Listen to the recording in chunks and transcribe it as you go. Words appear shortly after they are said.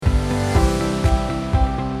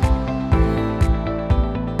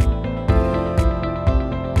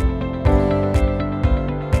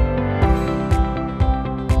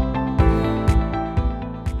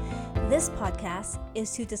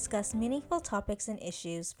is to discuss meaningful topics and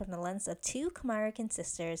issues from the lens of two Khmer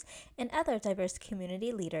sisters and other diverse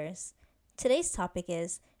community leaders. Today's topic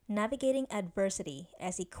is Navigating Adversity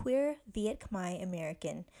as a Queer Viet Khmer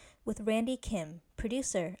American with Randy Kim,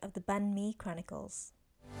 producer of the Banh Mi Chronicles.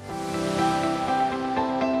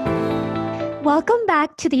 Welcome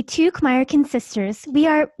back to the Two Khmer Sisters. We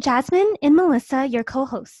are Jasmine and Melissa, your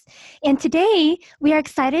co-hosts. And today, we are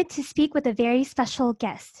excited to speak with a very special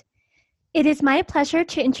guest. It is my pleasure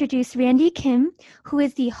to introduce Randy Kim, who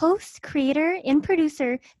is the host, creator, and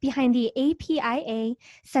producer behind the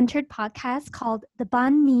APIA-centered podcast called The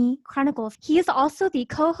Banh Mi Chronicles. He is also the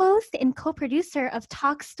co-host and co-producer of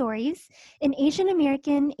Talk Stories, an Asian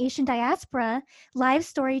American, Asian diaspora live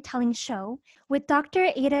storytelling show with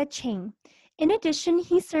Dr. Ada Chang. In addition,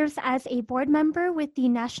 he serves as a board member with the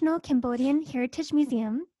National Cambodian Heritage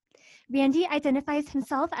Museum. Randy identifies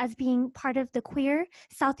himself as being part of the queer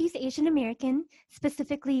Southeast Asian American,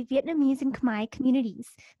 specifically Vietnamese and Khmer communities.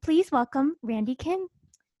 Please welcome Randy Kim.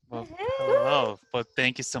 Well, hello. Well,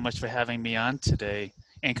 thank you so much for having me on today,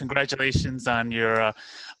 and congratulations on your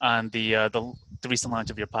the recent launch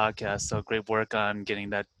of your podcast. So great work on getting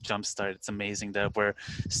that jump start. It's amazing that we're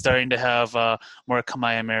starting to have more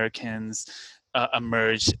Khmer Americans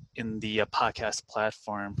emerge in the podcast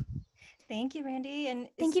platform. Thank you, Randy. And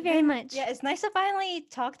Thank you very much. Yeah, it's nice to finally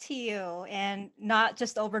talk to you and not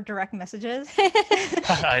just over direct messages.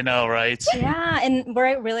 I know, right? Yeah, and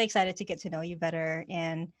we're really excited to get to know you better.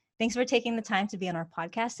 And thanks for taking the time to be on our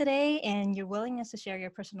podcast today and your willingness to share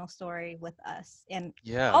your personal story with us and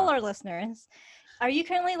all our listeners. Are you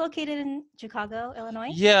currently located in Chicago,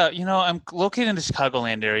 Illinois? Yeah, I'm located in the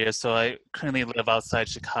Chicagoland area, so I currently live outside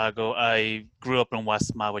Chicago. I grew up in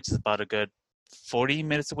Westmont, which is about a good 40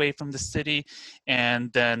 minutes away from the city, and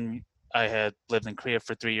then I had lived in Korea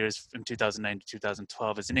for 3 years from 2009 to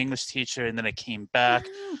 2012 as an English teacher, and then I came back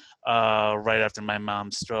right after my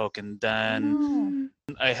mom's stroke, and then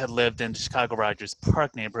I had lived in the Chicago Rogers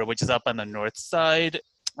Park neighborhood, which is up on the north side.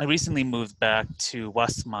 I recently moved back to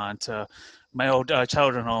Westmont, my old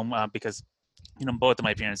childhood home, because both of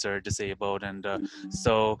my parents are disabled, and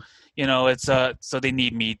so it's so they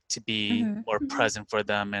need me to be more present for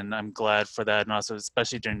them, and I'm glad for that, and also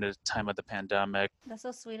especially during the time of the pandemic. That's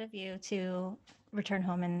so sweet of you to return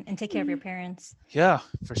home and take care of your parents. Yeah,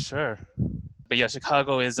 for sure. But yeah,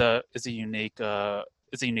 Chicago is a unique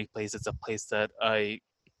place. It's a place that I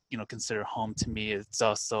consider home to me. It's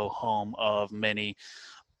also home of many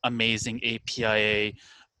amazing APIA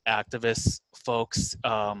activist folks.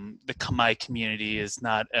 The Khmer community is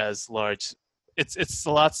not as large. It's a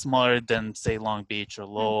lot smaller than, say, Long Beach or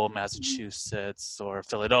Lowell, Massachusetts, or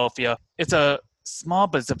Philadelphia. It's a small,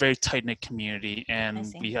 but it's a very tight-knit community.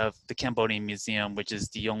 And we have the Cambodian Museum, which is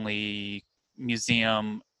the only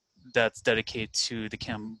museum that's dedicated to the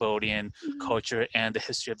Cambodian culture and the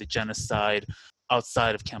history of the genocide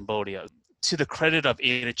outside of Cambodia. To the credit of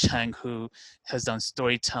Ada Chang, who has done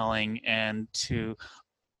storytelling, and to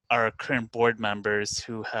our current board members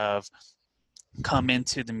who have come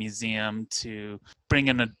into the museum to bring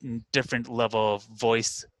in a different level of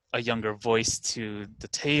voice, a younger voice to the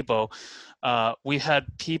table. We've had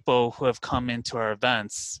people who have come into our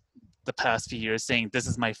events the past few years saying, this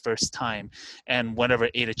is my first time. And whenever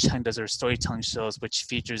Ada Chang does her storytelling shows, which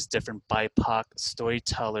features different BIPOC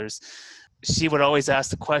storytellers, she would always ask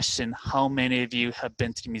the question, how many of you have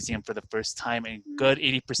been to the museum for the first time? And good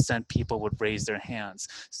 80% people would raise their hands.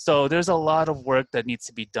 So there's a lot of work that needs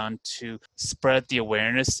to be done to spread the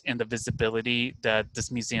awareness and the visibility that this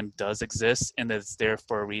museum does exist, and that it's there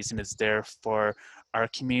for a reason. It's there for our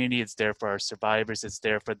community, it's there for our survivors, it's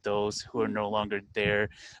there for those who are no longer there,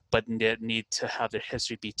 but need to have their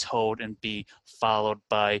history be told and be followed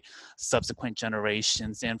by subsequent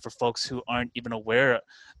generations, and for folks who aren't even aware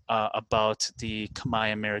about the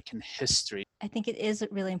Khmer American history. I think it is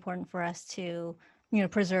really important for us to,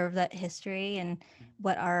 preserve that history and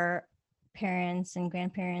what our parents and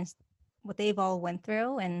grandparents, what they've all went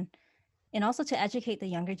through, and also to educate the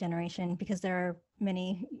younger generation, because there are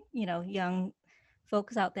many, young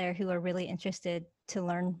folks out there who are really interested to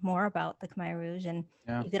learn more about the Khmer Rouge, and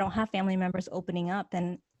if they don't have family members opening up,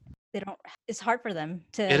 then it's hard for them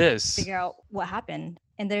to figure out what happened,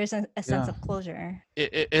 and there's a sense of closure.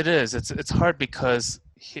 It is. It's hard because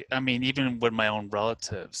even with my own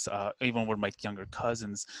relatives, even with my younger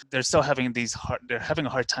cousins, they're still having they're having a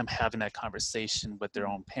hard time having that conversation with their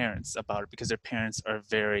own parents about it, because their parents are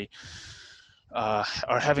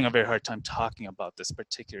are having a very hard time talking about this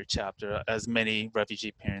particular chapter, as many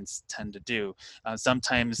refugee parents tend to do.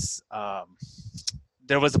 Sometimes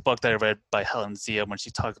there was a book that I read by Helen Zia when she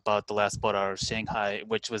talked about the last boat out of Shanghai,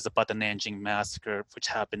 which was about the Nanjing massacre, which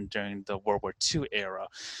happened during the World War II era.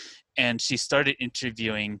 And she started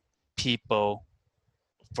interviewing people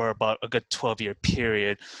for about a good 12-year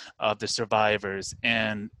period of the survivors.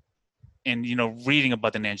 And reading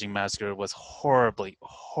about the Nanjing massacre was horribly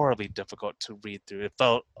difficult to read through. It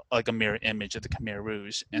felt like a mirror image of the Khmer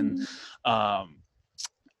Rouge.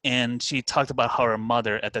 And she talked about how her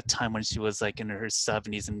mother, at the time when she was like in her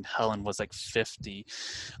 70s and Helen was like 50,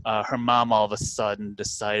 her mom all of a sudden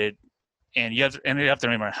decided, and you have to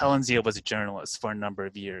remember, Helen Zia was a journalist for a number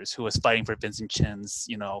of years who was fighting for Vincent Chin's,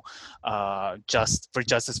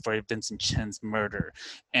 justice for Vincent Chin's murder.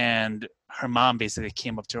 And her mom basically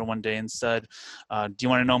came up to her one day and said, do you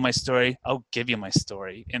want to know my story? I'll give you my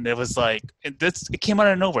story. And it was like, it came out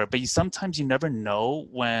of nowhere, but sometimes you never know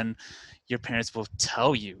when your parents will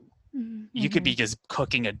tell you. You could be just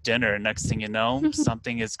cooking a dinner, next thing you know,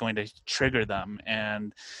 something is going to trigger them,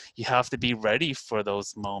 and you have to be ready for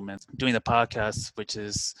those moments. Doing the podcast, which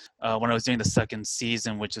is when I was doing the second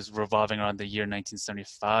season, which is revolving around the year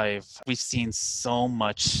 1975, we've seen so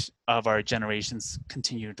much of our generations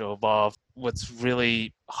continue to evolve. What's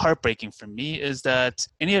really heartbreaking for me is that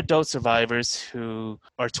any adult survivors who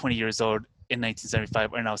are 20 years old in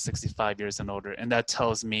 1975 are now 65 years and older. And that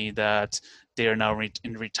tells me that they are now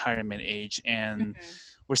in retirement age. And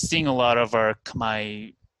we're seeing a lot of our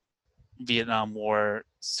Khmer Vietnam War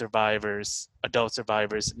survivors, adult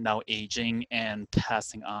survivors, now aging and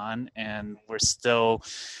passing on. And we're still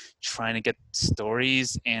trying to get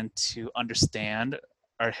stories and to understand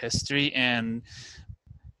our history. And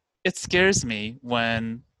it scares me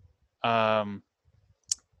when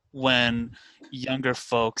younger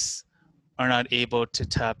folks are not able to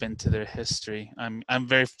tap into their history. I'm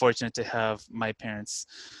very fortunate to have my parents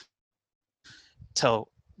tell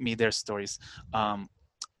me their stories.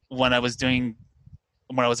 When I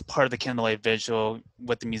was a part of the Candlelight Vigil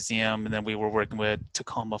with the museum, and then we were working with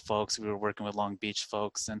Tacoma folks, we were working with Long Beach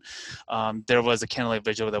folks, and there was a Candlelight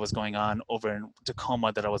Vigil that was going on over in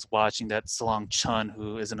Tacoma that I was watching, that Salong Chun,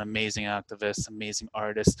 who is an amazing activist, amazing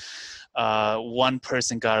artist. One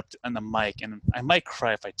person got up on the mic, and I might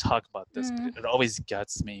cry if I talk about this, but it always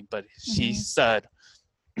gets me, but she said,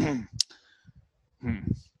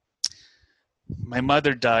 my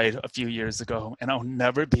mother died a few years ago, and I'll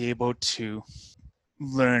never be able to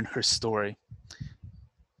learn her story.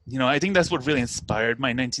 I think that's what really inspired my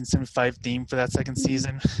 1975 theme for that second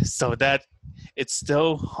season. So that it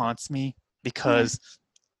still haunts me, because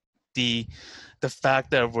the fact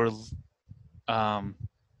that we're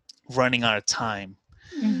running out of time.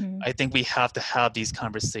 I think we have to have these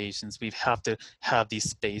conversations. We have to have these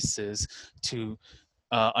spaces to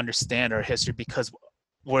understand our history, because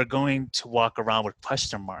we're going to walk around with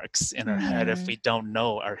question marks in our head if we don't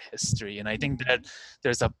know our history. And I think that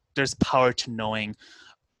there's power to knowing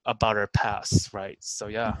about our past, right? So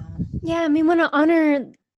yeah, we want to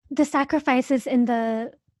honor the sacrifices and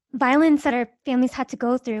the violence that our families had to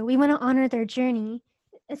go through. We want to honor their journey,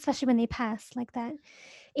 especially when they pass like that.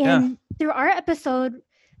 And through our episode,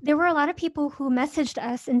 there were a lot of people who messaged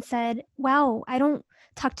us and said, wow, I don't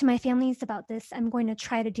talk to my families about this. I'm going to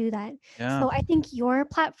try to do that. So I think your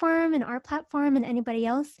platform and our platform and anybody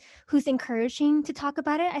else who's encouraging to talk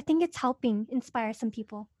about it, I think it's helping inspire some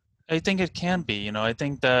people. I think it can be, I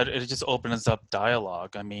think that it just opens up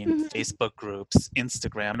dialogue. I mean, Facebook groups,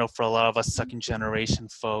 Instagram. I know for a lot of us second generation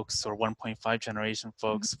folks or 1.5 generation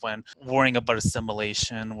folks, when worrying about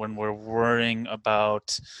assimilation, when we're worrying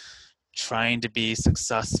about trying to be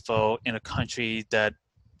successful in a country that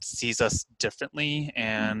sees us differently,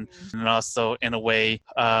 and also in a way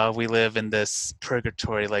we live in this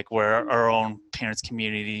purgatory, like where our own parents'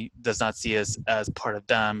 community does not see us as part of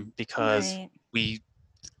them, because we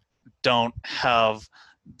don't have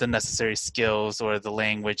the necessary skills or the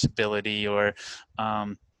language ability or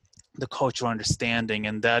the cultural understanding,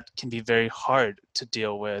 and that can be very hard to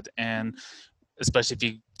deal with. And especially if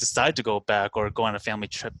you decide to go back or go on a family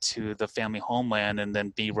trip to the family homeland and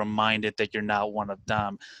then be reminded that you're not one of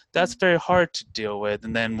them, that's very hard to deal with.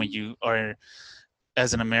 And then when you are,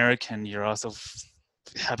 as an American, you're also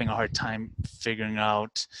having a hard time figuring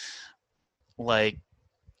out like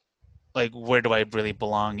where do I really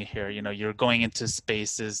belong here? You're going into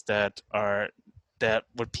spaces that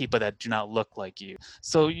with people that do not look like you.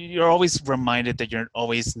 So you're always reminded that you're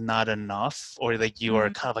always not enough, or that you are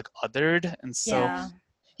kind of like othered. And so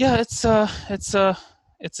it's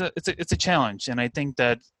a challenge. And I think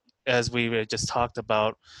that, as we just talked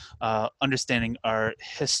about, understanding our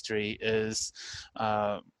history is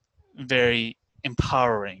very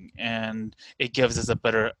empowering, and it gives us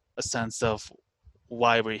a sense of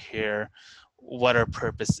why we're here, what our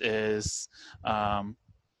purpose is,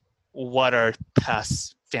 what our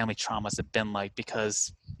past family traumas have been like,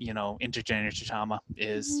 because intergenerational trauma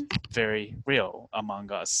is very real among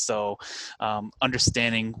us. So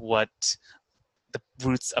understanding what the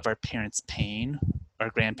roots of our parents' pain, our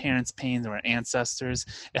grandparents' pain, or our ancestors,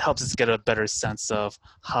 it helps us get a better sense of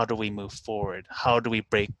how do we move forward, how do we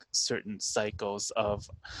break certain cycles of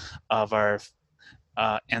our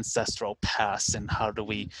ancestral past, and how do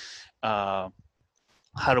we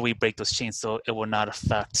break those chains so it will not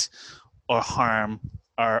affect or harm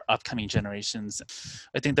our upcoming generations.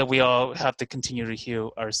 I think that we all have to continue to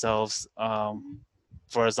heal ourselves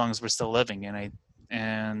for as long as we're still living,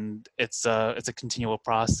 and it's a continual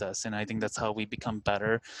process, and I think that's how we become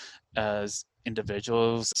better as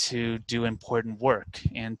individuals to do important work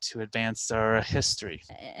and to advance our history.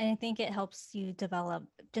 And I think it helps you develop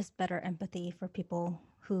just better empathy for people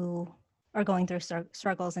who are going through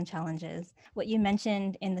struggles and challenges. What you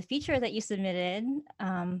mentioned in the feature that you submitted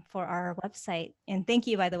for our website, and thank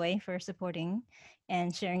you, by the way, for supporting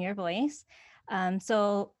and sharing your voice.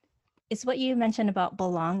 So it's what you mentioned about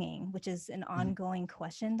belonging, which is an ongoing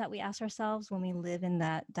question that we ask ourselves when we live in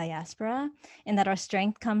that diaspora, and that our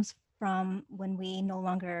strength comes from when we no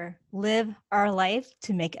longer live our life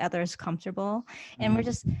to make others comfortable. And we're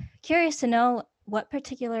just curious to know what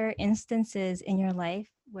particular instances in your life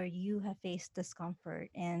where you have faced discomfort,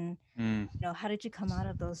 and how did you come out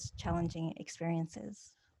of those challenging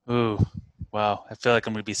experiences? Ooh, wow. I feel like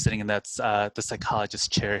I'm going to be sitting in that the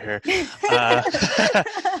psychologist chair here.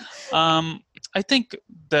 I think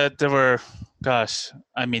that there were,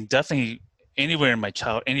 definitely any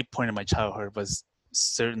point in my childhood was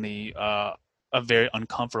certainly a very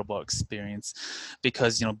uncomfortable experience,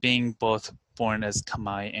 because being both born as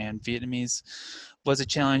Khmer and Vietnamese was a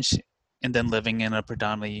challenge, and then living in a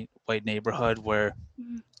predominantly white neighborhood where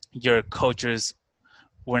your cultures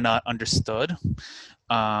were not understood,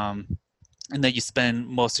 and that you spend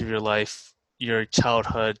most of your life, your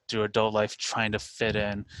childhood through adult life, trying to fit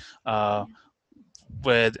in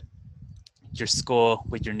with your school,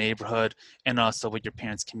 with your neighborhood, and also with your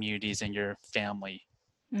parents' communities and your family.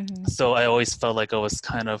 So I always felt like I was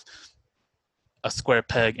kind of a square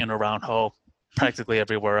peg in a round hole practically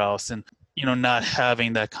everywhere else, and not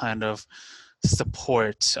having that kind of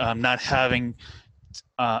support, not having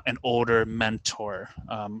an older mentor,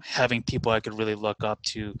 having people I could really look up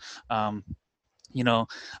to. I'm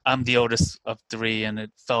the oldest of three, and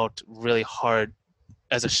it felt really hard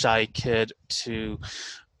as a shy kid to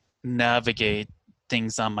navigate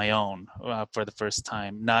things on my own for the first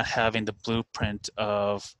time, not having the blueprint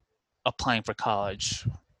of applying for college,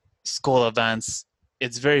 school events.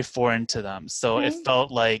 It's very foreign to them, so it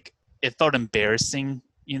felt embarrassing,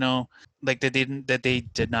 like that they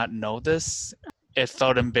did not know this. It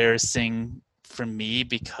felt embarrassing for me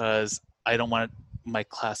because I don't want my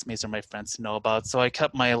classmates or my friends to know about. So I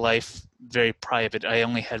kept my life very private. I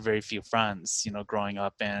only had very few friends, growing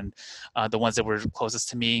up, and the ones that were closest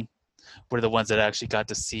to me were the ones that actually got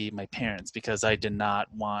to see my parents, because I did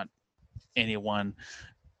not want anyone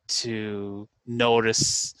to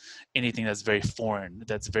notice anything that's very foreign,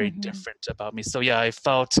 that's very different about me. So yeah, I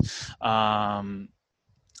felt I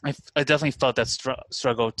definitely felt that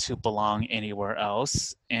struggle to belong anywhere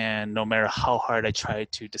else, and no matter how hard I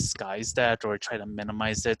tried to disguise that or try to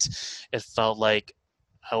minimize it, it felt like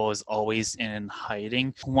I was always in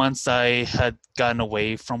hiding. Once I had gotten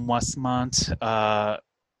away from Westmont,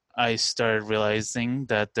 I started realizing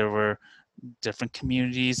that there were different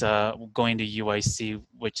communities. Going to UIC,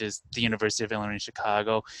 which is the University of Illinois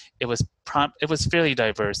Chicago, it was fairly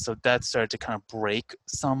diverse. So that started to kind of break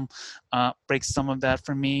some of that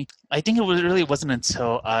for me. I think it wasn't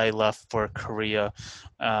until I left for Korea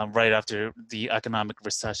right after the economic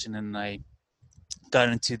recession, and I got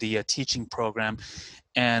into the teaching program.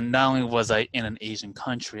 And not only was I in an Asian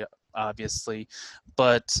country, obviously,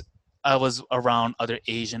 but I was around other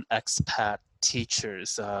Asian expat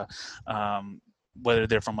teachers, whether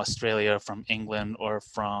they're from Australia, from England, or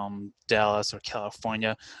from Dallas or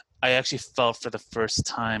California. I actually felt for the first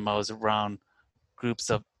time I was around groups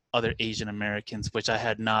of other Asian Americans, which I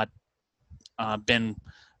had not been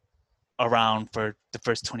around for the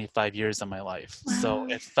first 25 years of my life. Wow. So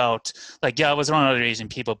it felt like, I was around other Asian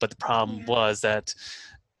people, but the problem was that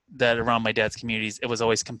around my dad's communities, it was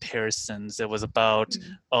always comparisons. It was about,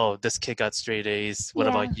 oh, this kid got straight A's. What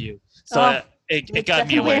about you? So it got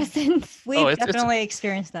me away. We've definitely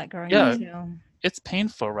experienced that growing up too. It's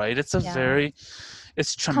painful, right? It's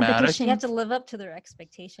it's traumatic. You have to live up to their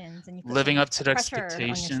expectations, and living up to their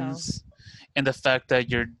expectations, and the fact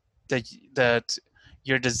that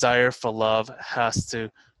your desire for love has to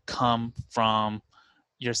come from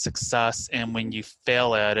your success, and when you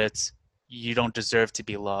fail at it, you don't deserve to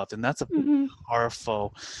be loved. And that's a Mm-hmm.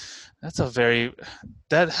 powerful, that's a very,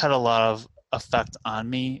 that had a lot of effect on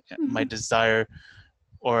me, my Mm-hmm. desire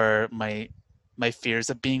or my fears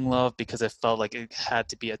of being loved, because I felt like it had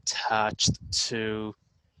to be attached to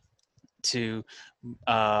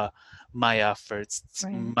uh, my efforts,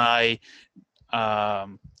 Right.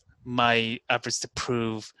 um, my efforts to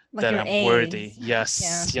prove Like that your I'm worthy. A's. Yeah.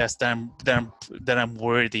 Yes, yes, that I'm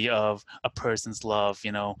worthy of a person's love.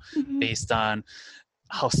 Mm-hmm. Based on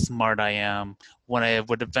how smart I am. When I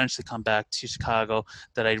would eventually come back to Chicago,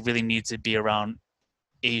 that I really need to be around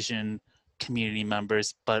Asian community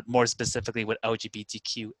members, but more specifically with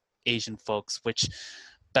LGBTQ Asian folks, which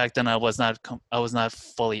back then I was not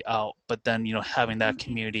fully out. But then having that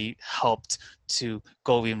community helped to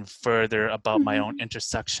go even further about my own Mm-hmm.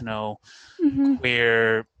 intersectional Mm-hmm.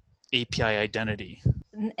 queer API identity.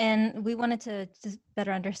 And we wanted to just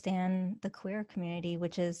better understand the queer community,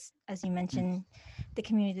 which is, as you Mm. mentioned, the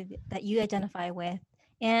community that you identify with.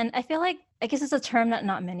 And I feel like, I guess it's a term that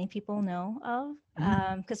not many people know of,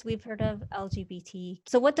 because we've heard of LGBT.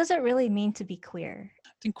 So what does it really mean to be queer? I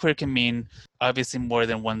think queer can mean obviously more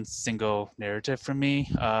than one single narrative for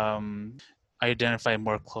me. I identify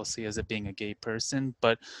more closely as it being a gay person,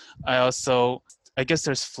 but I guess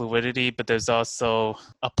there's fluidity, but there's also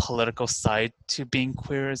a political side to being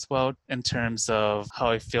queer as well, in terms of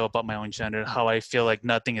how I feel about my own gender, how I feel like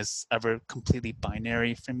nothing is ever completely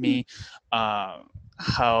binary for me,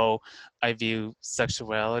 how I view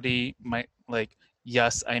sexuality.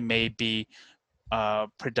 Yes, I may be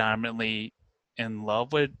predominantly in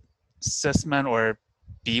love with cis men, or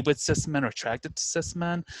be with cis men, or attracted to cis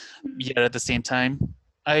men. Yet at the same time,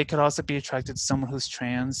 I could also be attracted to someone who's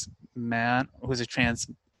trans man, who's a trans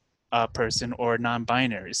person, or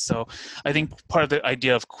non-binary. So I think part of the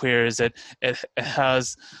idea of queer is that it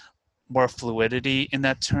has more fluidity in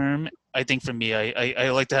that term. I think for me, I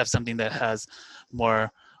like to have something that has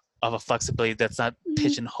more of a flexibility, that's not Mm.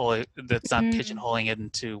 pigeonholing it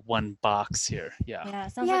into one box here. Yeah. Yeah,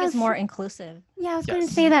 it sounds like it's Yes. more inclusive. Yeah, I was going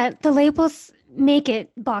to say Yes. that the labels make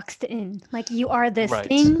it boxed in. Like you are this Right.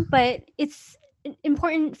 thing, but it's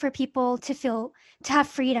important for people to have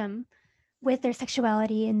freedom with their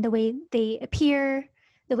sexuality and the way they appear,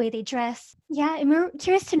 the way they dress. Yeah, and we're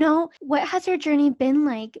curious to know, what has your journey been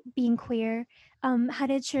like being queer? How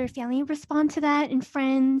did your family respond to that, and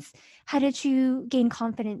friends? How did you gain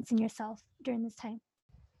confidence in yourself during this time?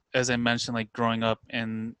 As I mentioned, like growing up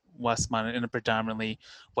in Westmont, in a predominantly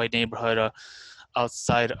white neighborhood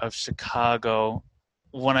outside of Chicago.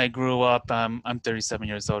 When I grew up, I'm 37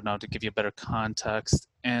 years old now, to give you a better context.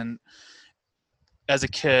 And as a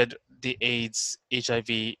kid, the AIDS,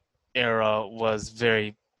 HIV era was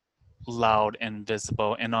very loud and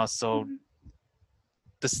visible, and also Mhm.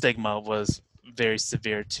 the stigma was very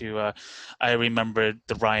severe too. I remember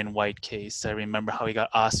the Ryan White case. I remember how he got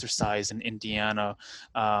ostracized in Indiana,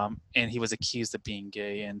 and he was accused of being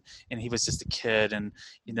gay, and he was just a kid. And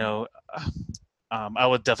you know, I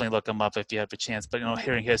would definitely look him up if you have a chance. But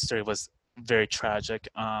hearing his story was very tragic.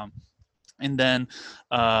 And then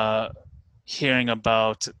hearing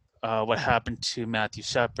about what happened to Matthew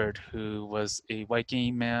Shepard, who was a white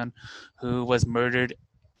gay man who was murdered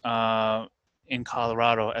in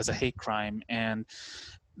Colorado as a hate crime. And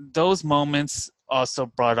those moments also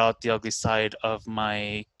brought out the ugly side of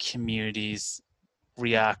my community's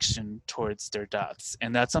reaction towards their deaths.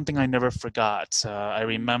 And that's something I never forgot. I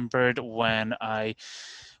remembered when I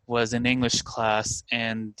was in English class,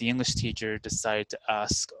 and the English teacher decided to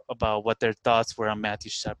ask about what their thoughts were on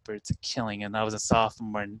Matthew Shepard's killing. And I was a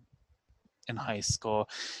sophomore in high school,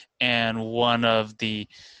 and one of the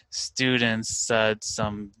students said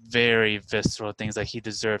some very visceral things, like he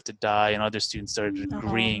deserved to die, and other students started Mhm. Oh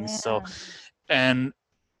agreeing. So, man. and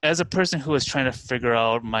as a person who was trying to figure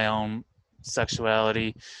out my own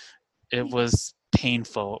sexuality, it was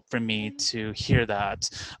painful for me to hear that.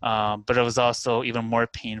 But it was also even more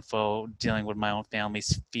painful dealing with my own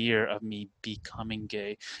family's fear of me becoming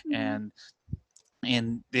gay. Mhm.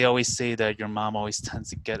 And they always say that your mom always tends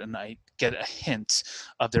to get a hint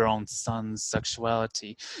of their own son's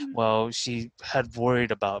sexuality. Mhm. Well, she had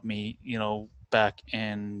worried about me, back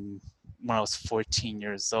in when I was 14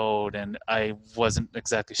 years old, and I wasn't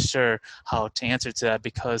exactly sure how to answer to that,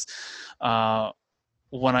 because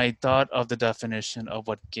when I thought of the definition of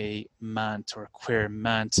what gay meant or queer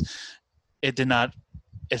meant, it did not,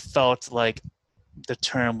 it felt like the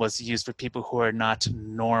term was used for people who are not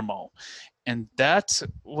normal. And that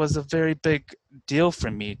was a very big deal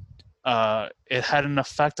for me. it had an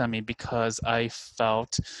effect on me because I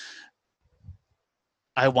felt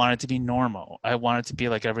I wanted to be normal. I wanted to be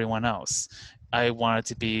like everyone else. I wanted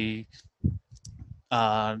to be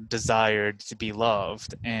desired to be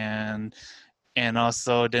loved, and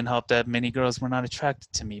also it didn't help that many girls were not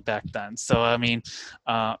attracted to me back then. So I mean,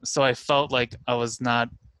 so I felt like I was not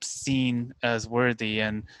seen as worthy,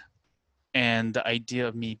 and the idea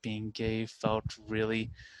of me being gay felt really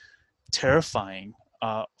terrifying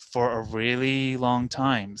for a really long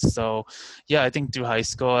time. So yeah, I think through high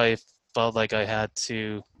school I felt like I had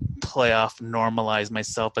to play off, normalize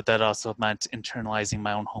myself, but that also meant internalizing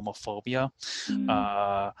my own homophobia.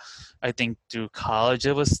 I think through college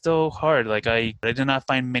it was still hard. Like I did not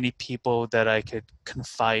find many people that I could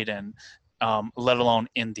confide in, let alone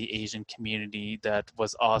in the Asian community that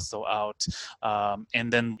was also out.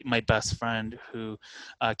 And then my best friend who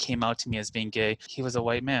came out to me as being gay, he was a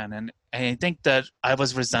white man. And I think that I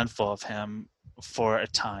was resentful of him for a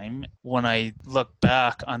time. When I look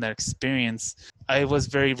back on that experience, I was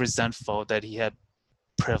very resentful that he had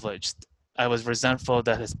privileged. I was resentful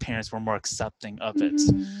that his parents were more accepting of it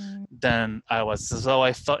than I was. So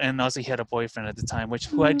I felt, and also he had a boyfriend at the time,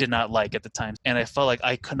 who I did not like at the time. And I felt like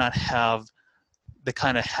I could not have the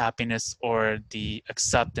kind of happiness or the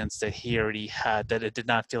acceptance that he already had, that it did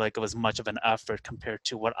not feel like it was much of an effort compared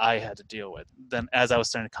to what I had to deal with. Then as I was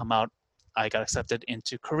starting to come out, I got accepted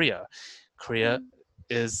into Korea. Korea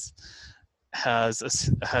has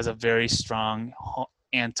a very strong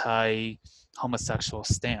anti-homosexual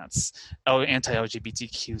stance, or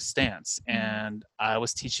anti-LGBTQ stance, and I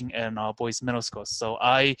was teaching at an all-boys middle school, so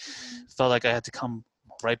I felt like I had to come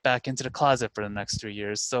right back into the closet for the next 3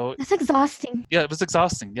 years. So That's exhausting. yeah, it was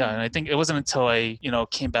exhausting. Yeah, and I think it wasn't until I,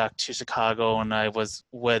 came back to Chicago and I was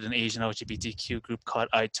with an Asian LGBTQ group called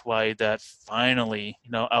Eye to Eye that finally,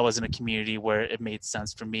 I was in a community where it made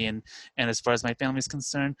sense for me. And as far as my family is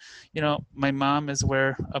concerned, my mom is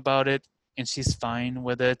aware about it and she's fine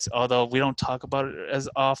with it. Although we don't talk about it as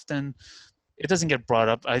often, it doesn't get brought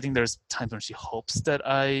up. I think there's times when she hopes that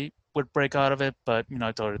I would break out of it, but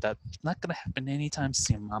I told her that's not gonna happen anytime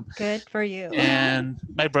soon, Mom. Good for you. And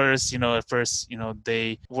my brothers, at first,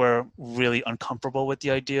 they were really uncomfortable with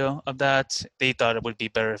the idea of that. They thought it would be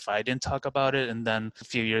better if I didn't talk about it. And then a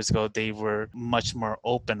few years ago, they were much more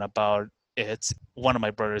open about it. One of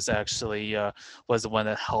my brothers actually was the one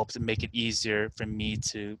that helped make it easier for me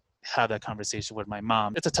to have that conversation with my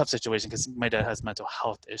mom. It's a tough situation because my dad has mental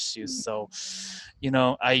health issues. So,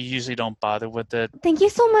 I usually don't bother with it. Thank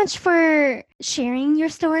you so much for sharing your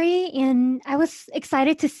story. And I was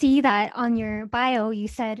excited to see that on your bio, you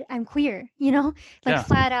said, I'm queer,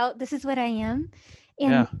 flat out, this is what I am.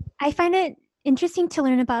 And I find it interesting to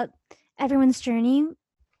learn about everyone's journey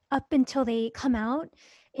up until they come out.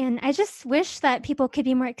 And I just wish that people could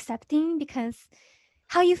be more accepting, because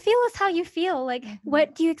how you feel is how you feel. Like,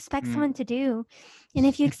 what do you expect someone to do? And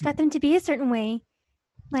if you expect them to be a certain way,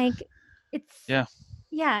 like,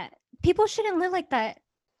 people shouldn't live like that.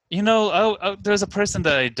 There's a person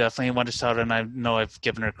that I definitely want to shout out, and I know I've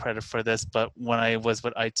given her credit for this, but when I was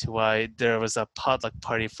with I2I, there was a potluck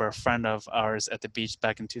party for a friend of ours at the beach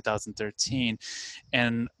back in 2013,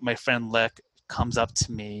 and my friend Lek comes up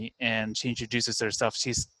to me and she introduces herself.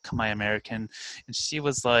 She's Khmer American, and she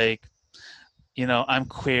was like, I'm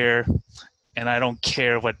queer and I don't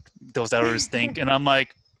care what those others think. And I'm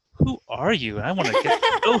like, who are you? I want to get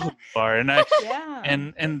to know who you are.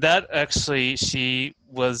 And and that actually, she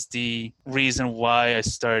was the reason why I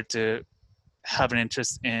started to have an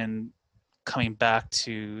interest in coming back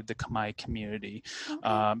to the Khmer community,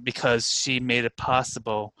 because she made it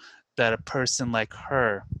possible that a person like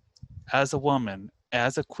her, as a woman,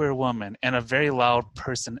 as a queer woman, and a very loud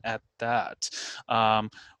person at that,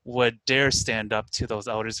 would dare stand up to those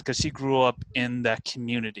elders, because she grew up in that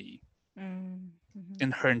community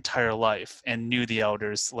in her entire life and knew the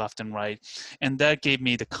elders left and right. And that gave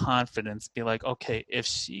me the confidence to be like, okay, if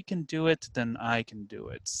she can do it, then I can do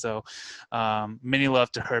it. So many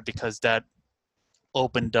love to her, because that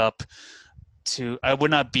opened up to, I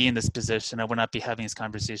would not be in this position. I would not be having this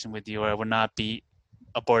conversation with you, or I would not be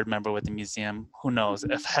a board member with the museum. Who knows,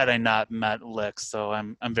 if had I not met Lick. So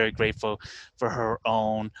I'm very grateful for her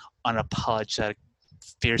own unapologetic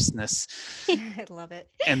fierceness. I love it.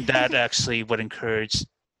 And that actually would encourage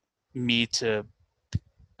me to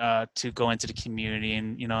go into the community,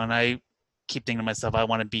 and and I keep thinking to myself, I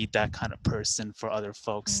want to be that kind of person for other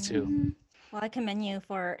folks too. Well, I commend you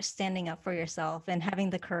for standing up for yourself and having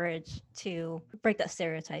the courage to break that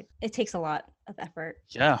stereotype. It takes a lot of effort.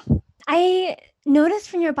 Yeah. I noticed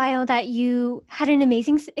from your bio that you had an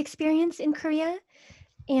amazing experience in Korea.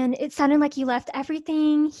 And it sounded like you left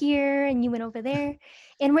everything here and you went over there.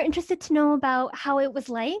 And we're interested to know about how it was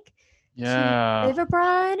like to Yeah. live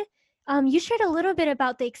abroad. You shared a little bit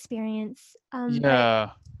about the experience, Yeah.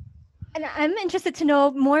 and I'm interested to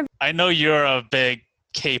know more. I know you're a big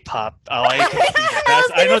K-pop. Oh, I can see that. I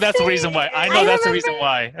was I know gonna that's the say- reason why. I I know that's the remember- reason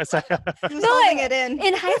why. It's like, Who's holding it in?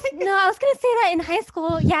 No, I was gonna say that in high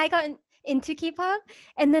school. Yeah, I got into K-pop,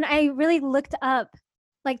 and then I really looked up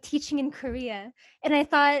like teaching in Korea, and I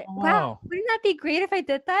thought, Oh, wow, wow. wouldn't that be great if I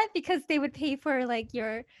did that because they would pay for like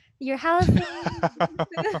your housing.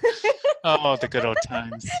 Oh, the good old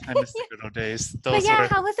times. I miss the good old days. But Those yeah, were,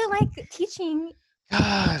 how was it like teaching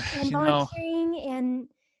God, and you know, volunteering and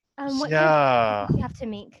what kind of yeah. do you have to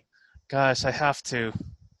make? Gosh, I have to.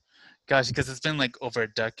 Gosh, because it's been like over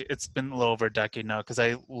a decade. It's been a little over a decade now because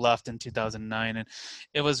I left in 2009, and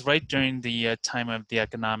it was right during the time of the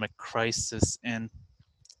economic crisis. And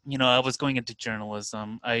I was going into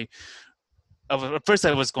journalism. At first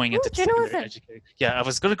I was going Ooh, into secondary journalism. education. Yeah, I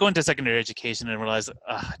was going to go into secondary education and realize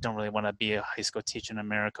I don't really want to be a high school teacher in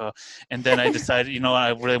America. And then I decided, I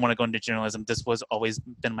really want to go into journalism. This was always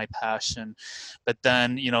been my passion. But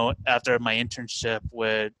then, after my internship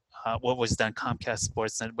with what was then Comcast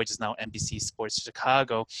Sports, which is now NBC Sports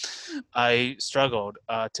Chicago, I struggled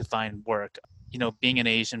to find work. Being an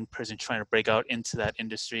Asian person trying to break out into that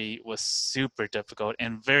industry was super difficult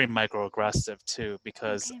and very microaggressive too,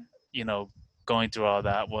 because, Okay. going through all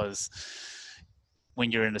that was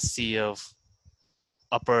when you're in a sea of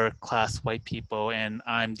upper class white people and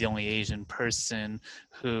I'm the only Asian person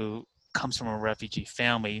who comes from a refugee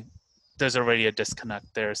family, there's already a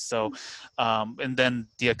disconnect there. So and then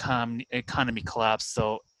the economy collapsed,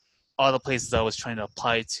 so all the places I was trying to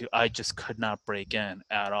apply to, I just could not break in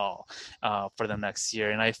at all for the next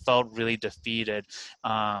year, and I felt really defeated.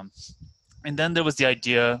 And then there was the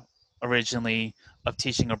idea originally of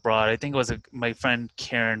teaching abroad. I think it was my friend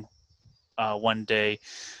Karen. One day,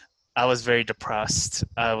 I was very depressed.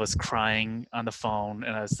 I was crying on the phone,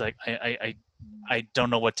 and I was like, I don't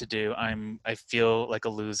know what to do. I feel like a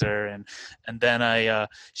loser, and then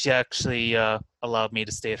she actually allowed me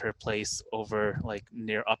to stay at her place over like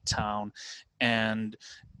near Uptown, and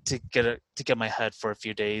to get my head for a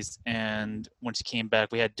few days. And when she came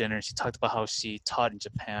back, we had dinner. She talked about how she taught in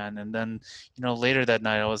Japan, and then later that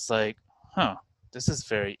night, I was like, huh, this is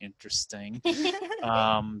very interesting.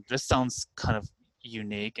 This sounds kind of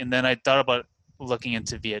unique. And then I thought about looking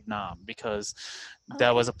into Vietnam because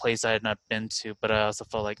that was a place I had not been to, but I also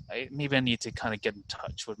felt like maybe I need to kind of get in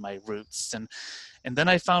touch with my roots. And then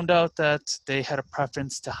I found out that they had a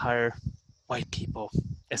preference to hire white people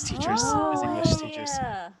as teachers, as English teachers.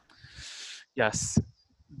 Yes,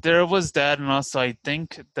 there was that, and also I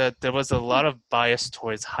think that there was a lot of bias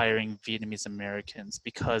towards hiring Vietnamese Americans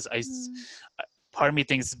because part of me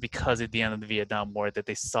thinks it's because at the end of the Vietnam War that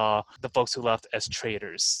they saw the folks who left as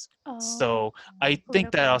traitors. So I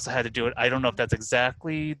think that also had to do it. I don't know if that's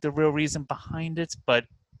exactly the real reason behind it, but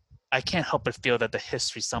I can't help but feel that the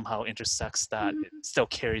history somehow intersects that. It still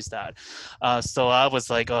carries that. So I was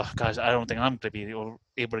like, oh gosh, I don't think I'm going to be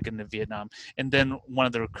able to get into Vietnam. And then one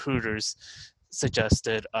of the recruiters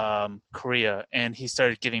suggested Korea, and he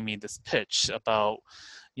started giving me this pitch about,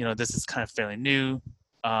 this is kind of fairly new.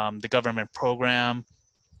 The government program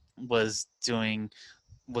was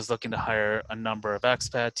looking to hire a number of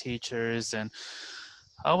expat teachers, and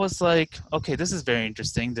I was like, okay, this is very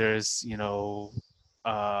interesting. There's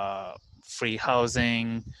free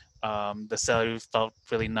housing. The salary felt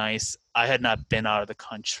really nice. I had not been out of the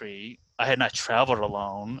country. I had not traveled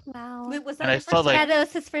alone. Wow. Wait, was that And your I first felt like, Yeah, that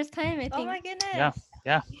was his first time, I think. Oh my goodness.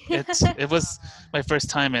 yeah, it was my first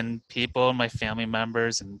time, and people, my family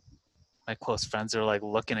members, and my close friends are like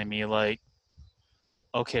looking at me like,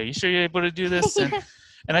 okay, are you sure you're able to do this?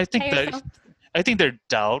 And I think their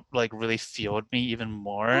doubt like really fueled me even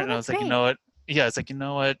more. And I was like, great. you know what? Yeah, it's like, you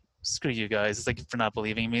know what? Screw you guys. It's like for not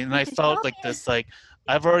believing me. And I felt like this, like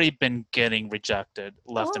I've already been getting rejected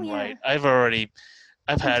left and right.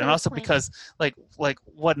 I've had, and also because like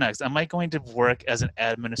what next? Am I going to work as an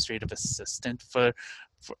administrative assistant for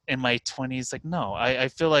in my 20s? Like, no, I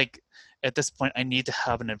feel like at this point I need to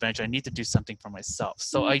have an adventure. I need to do something for myself.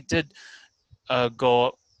 So I did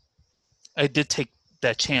take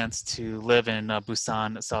that chance to live in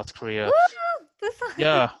Busan, South Korea. Woo! Busan.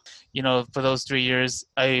 Yeah, for those 3 years,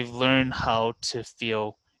 I learned how to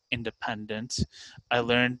feel independent. I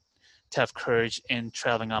learned to have courage in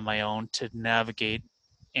traveling on my own, to navigate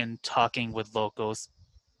in talking with locals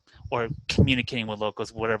or communicating with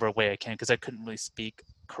locals whatever way I can, because I couldn't really speak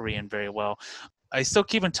Korean very well. I still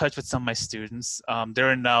keep in touch with some of my students.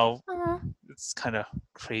 They're now, Aw. it's kind of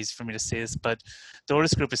crazy for me to say this, but the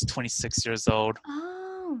oldest group is 26 years old.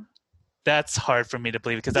 Oh. That's hard for me to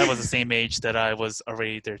believe because I was the same age that I was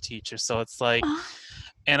already their teacher. So it's like, Oh.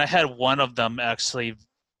 and I had one of them actually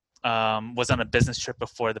was on a business trip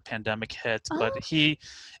before the pandemic hit, but Oh. he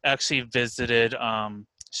actually visited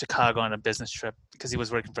Chicago on a business trip because he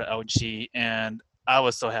was working for LG, and I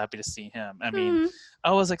was so happy to see him. I mean, Mm.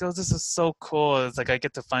 I was like, oh, this is so cool. It's like I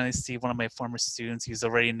get to finally see one of my former students. He's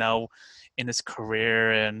already now in his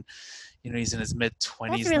career, and he's in his mid That's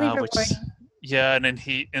 20s really now, which rewarding. yeah, and then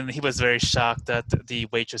he was very shocked that the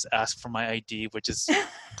waitress asked for my ID, which is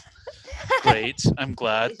great. I'm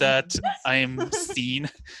glad that I'm seen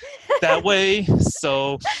that way.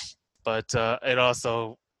 So, but it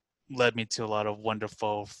also led me to a lot of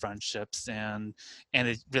wonderful friendships, and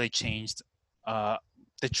it really changed uh,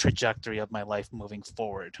 the trajectory of my life moving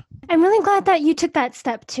forward. I'm really glad that you took that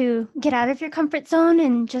step to get out of your comfort zone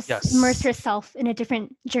and just immerse Yes. yourself in a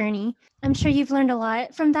different journey. I'm sure you've learned a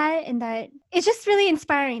lot from that, and that it's just really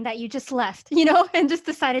inspiring that you just left, and just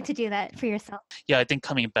decided to do that for yourself. Yeah, I think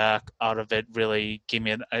coming back out of it really gave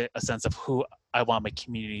me a sense of who I want my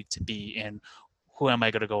community to be and who am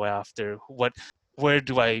I going to go after. Where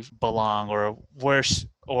do I belong, or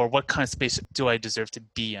or what kind of space do I deserve to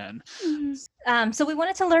be in? So we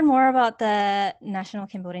wanted to learn more about the National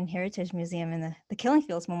Cambodian Heritage Museum and the Killing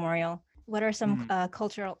Fields Memorial. What are some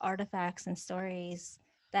cultural artifacts and stories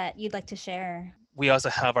that you'd like to share? We also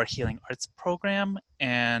have our healing arts program,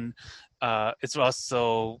 and it's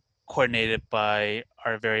also coordinated by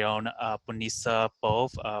our very own Bunisa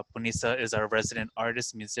Bove. Bunisa is our resident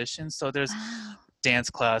artist musician. So there's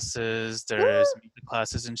dance classes, there's music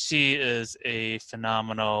classes, and she is a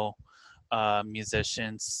phenomenal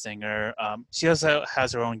musician, singer. She also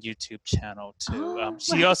has her own YouTube channel too.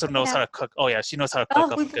 She also knows how to cook. Oh yeah, she knows how to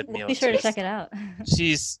cook up a good We'll meal be sure too. to check it out.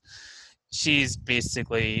 She's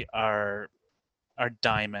basically our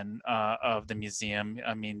diamond of the museum.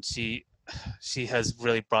 I mean, she has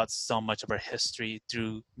really brought so much of our history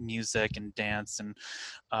through music and dance and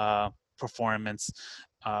performance.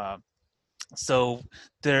 So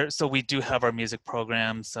we do have our music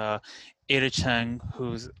programs. Ada Cheng,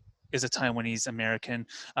 is a Taiwanese American.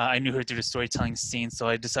 I knew her through the storytelling scene, so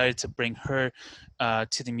I decided to bring her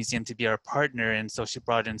to the museum to be our partner. And so she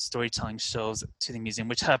brought in storytelling shows to the museum,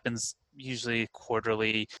 which happens usually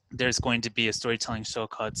quarterly. There's going to be a storytelling show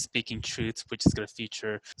called Speaking Truth, which is going to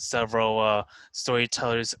feature several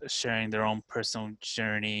storytellers sharing their own personal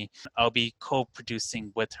journey. I'll be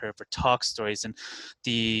co-producing with her for Talk Stories, and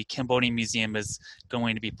the Cambodian Museum is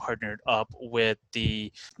going to be partnered up with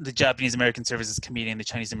the Japanese American Services Committee and the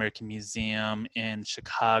Chinese American Museum in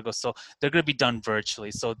Chicago. So they're going to be done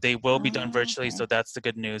virtually. So they will be done virtually. Okay. So that's the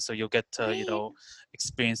good news. So you'll get to,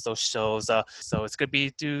 experience those shows. So it's going to be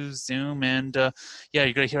through Zoom. And yeah,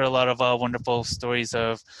 you're going to hear a lot of wonderful stories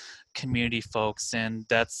of community folks. And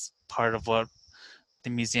that's part of what the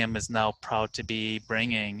museum is now proud to be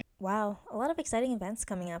bringing. Wow, a lot of exciting events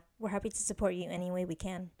coming up. We're happy to support you any way we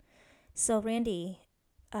can. So, Randy,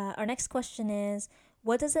 our next question is,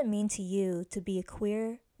 what does it mean to you to be a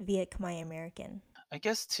queer Viet Khmer American? I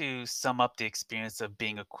guess to sum up the experience of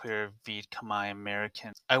being a queer Viet Khmer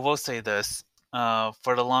American, I will say this.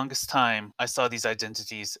 For the longest time, I saw these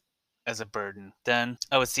identities as a burden. Then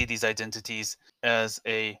I would see these identities as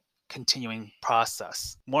a continuing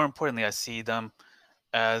process. More importantly, I see them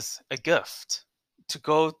as a gift. To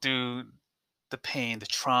go through the pain, the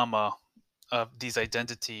trauma of these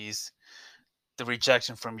identities, the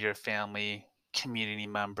rejection from your family, community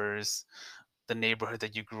members, the neighborhood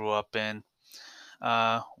that you grew up in,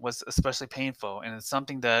 was especially painful, and it's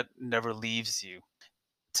something that never leaves you.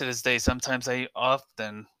 To this day, sometimes I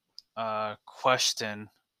often question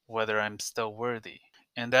whether I'm still worthy,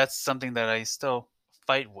 and that's something that I still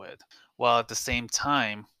fight with. While at the same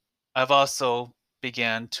time, I've also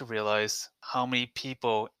began to realize how many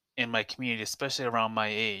people in my community, especially around my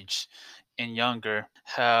age and younger,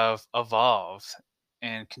 have evolved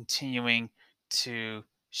and continuing to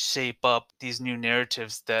shape up these new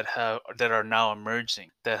narratives that are now emerging,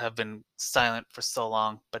 that have been silent for so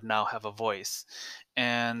long but now have a voice.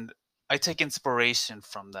 And I take inspiration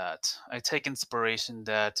from that. I take inspiration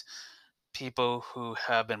that people who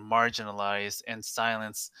have been marginalized and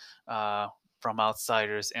silenced from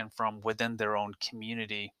outsiders and from within their own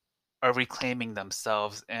community are reclaiming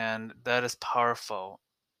themselves, and that is powerful.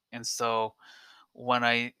 And so when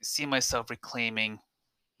I see myself reclaiming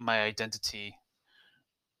my identity,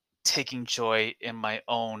 taking joy in my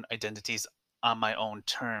own identities on my own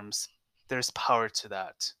terms, there's power to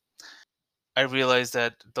that. I realize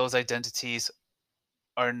that those identities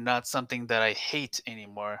are not something that I hate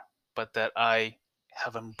anymore, but that I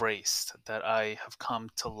have embraced, that I have come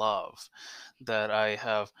to love, that I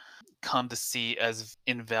have come to see as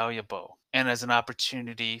invaluable, and as an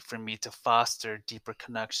opportunity for me to foster deeper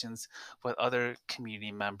connections with other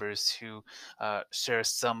community members who share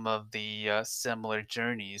some of the similar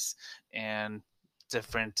journeys and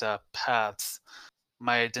different paths.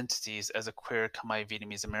 My identities as a queer Khmer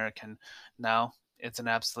Vietnamese American now, it's an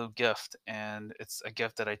absolute gift, and it's a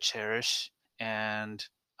gift that I cherish, and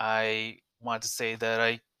I want to say that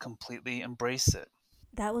I completely embrace it.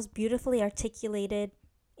 That was beautifully articulated.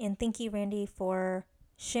 And thank you, Randy, for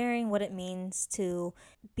sharing what it means to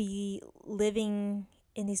be living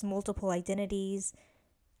in these multiple identities.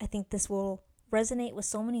 I think this will resonate with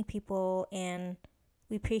so many people. And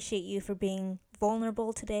we appreciate you for being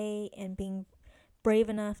vulnerable today and being brave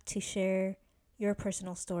enough to share your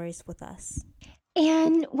personal stories with us.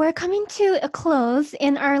 And we're coming to a close.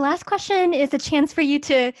 And our last question is a chance for you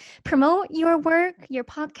to promote your work, your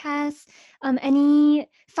podcast, any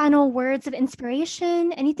final words of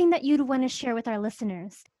inspiration, anything that you'd want to share with our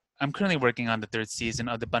listeners. I'm currently working on the third season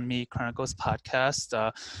of the Banh Mi Chronicles podcast.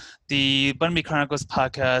 The Banh Mi Chronicles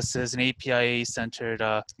podcast is an APIA-centered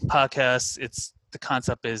podcast. The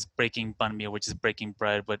concept is breaking banh mi, which is breaking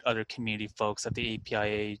bread with other community folks of the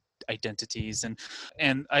APIA identities,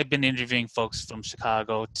 and I've been interviewing folks from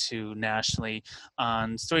Chicago to nationally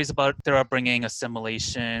on stories about their upbringing,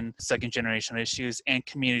 assimilation, second generation issues, and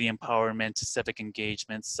community empowerment, civic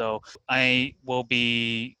engagement. So I will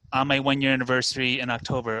be on my 1 year anniversary in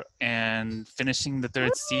October and finishing the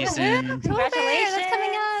third season. Congratulations. That's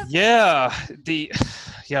coming up.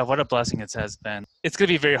 Yeah, what a blessing it has been. It's gonna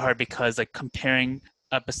be very hard because like comparing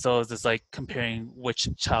episodes is like comparing which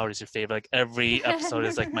child is your favorite. Like every episode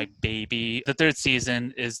is like my baby. The third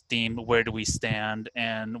season is themed Where Do We Stand?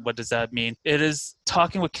 And what does that mean? It is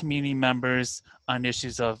talking with community members on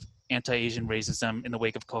issues of anti-Asian racism in the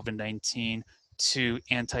wake of COVID-19 to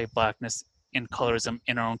anti-Blackness and colorism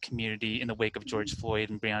in our own community in the wake of George Floyd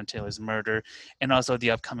and Breonna Taylor's murder, and also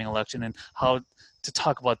the upcoming election, and how to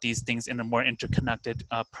talk about these things in a more interconnected,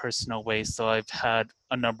 personal way. So I've had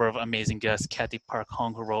a number of amazing guests. Kathy Park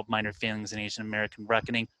Hong, who wrote Minor Feelings in Asian American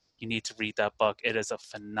Reckoning. You need to read that book. It is a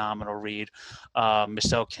phenomenal read.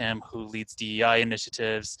 Michelle Kim, who leads DEI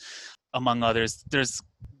initiatives, among others. There's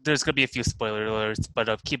going to be a few spoiler alerts,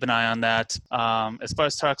 but keep an eye on that. As far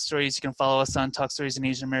as Talk Stories, you can follow us on Talk Stories, an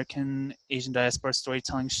Asian American Asian Diaspora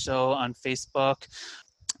Storytelling Show on Facebook.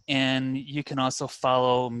 And you can also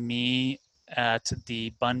follow me at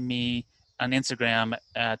the Banh Mi on Instagram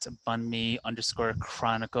at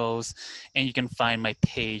BunMi_Chronicles. And you can find my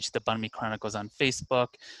page, the Banh Mi Chronicles, on Facebook.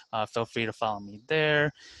 Feel free to follow me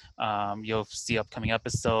there. You'll see upcoming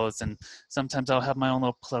episodes, and sometimes I'll have my own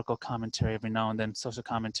little political commentary every now and then, social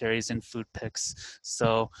commentaries and food pics.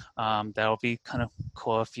 So that'll be kind of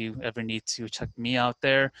cool if you ever need to check me out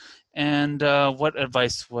there. And what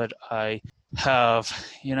advice would I have?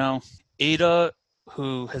 Ada,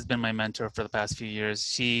 who has been my mentor for the past few years,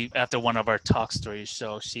 she, after one of our Talk Stories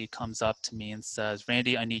show, she comes up to me and says,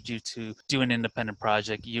 Randy, I need you to do an independent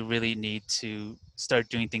project. You really need to start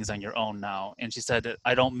doing things on your own now. And she said,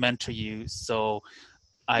 I don't mentor you so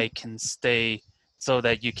I can stay, so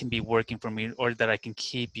that you can be working for me, or that I can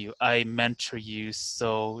keep you. I mentor you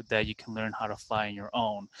so that you can learn how to fly on your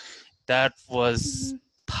own. That was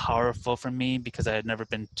powerful for me because I had never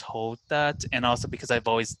been told that, and also because I've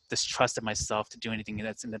always distrusted myself to do anything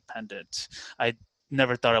that's independent. I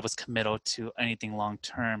never thought I was committed to anything long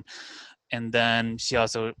term. And then she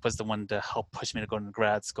also was the one to help push me to go to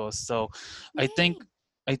grad school. So I think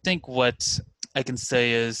what I can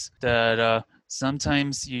say is that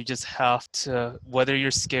sometimes you just have to, whether you're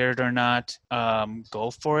scared or not,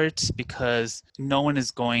 go for it, because no one is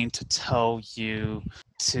going to tell you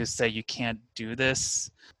to say you can't do this.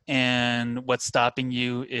 And what's stopping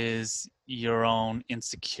you is your own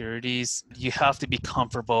insecurities. You have to be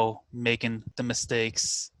comfortable making the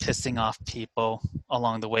mistakes, pissing off people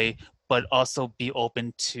along the way, but also be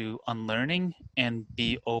open to unlearning and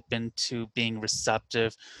be open to being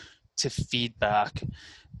receptive to feedback,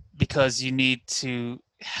 because you need to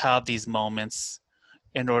have these moments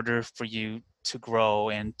in order for you to grow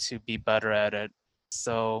and to be better at it.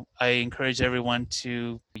 So I encourage everyone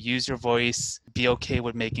to use your voice, be okay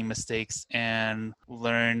with making mistakes, and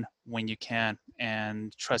learn when you can,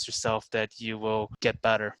 and trust yourself that you will get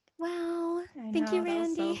better. Wow. Thank you, that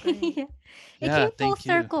was so Randy. great. It came full thank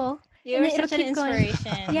you. circle. You and were it'll such an keep going.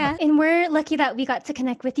 inspiration. Yeah, and we're lucky that we got to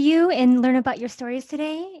connect with you and learn about your stories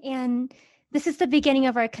today. And this is the beginning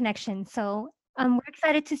of our connection. So We're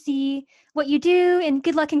excited to see what you do, and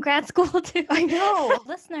good luck in grad school too. I know.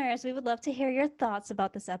 Listeners, we would love to hear your thoughts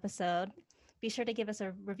about this episode. Be sure to give us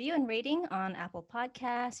a review and rating on Apple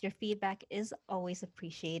Podcasts. Your feedback is always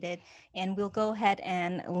appreciated. And we'll go ahead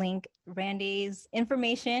and link Randy's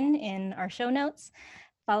information in our show notes.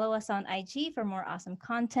 Follow us on IG for more awesome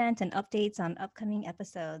content and updates on upcoming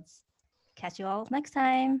episodes. Catch you all next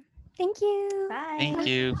time. Thank you. Bye. Thank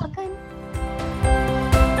you. Welcome.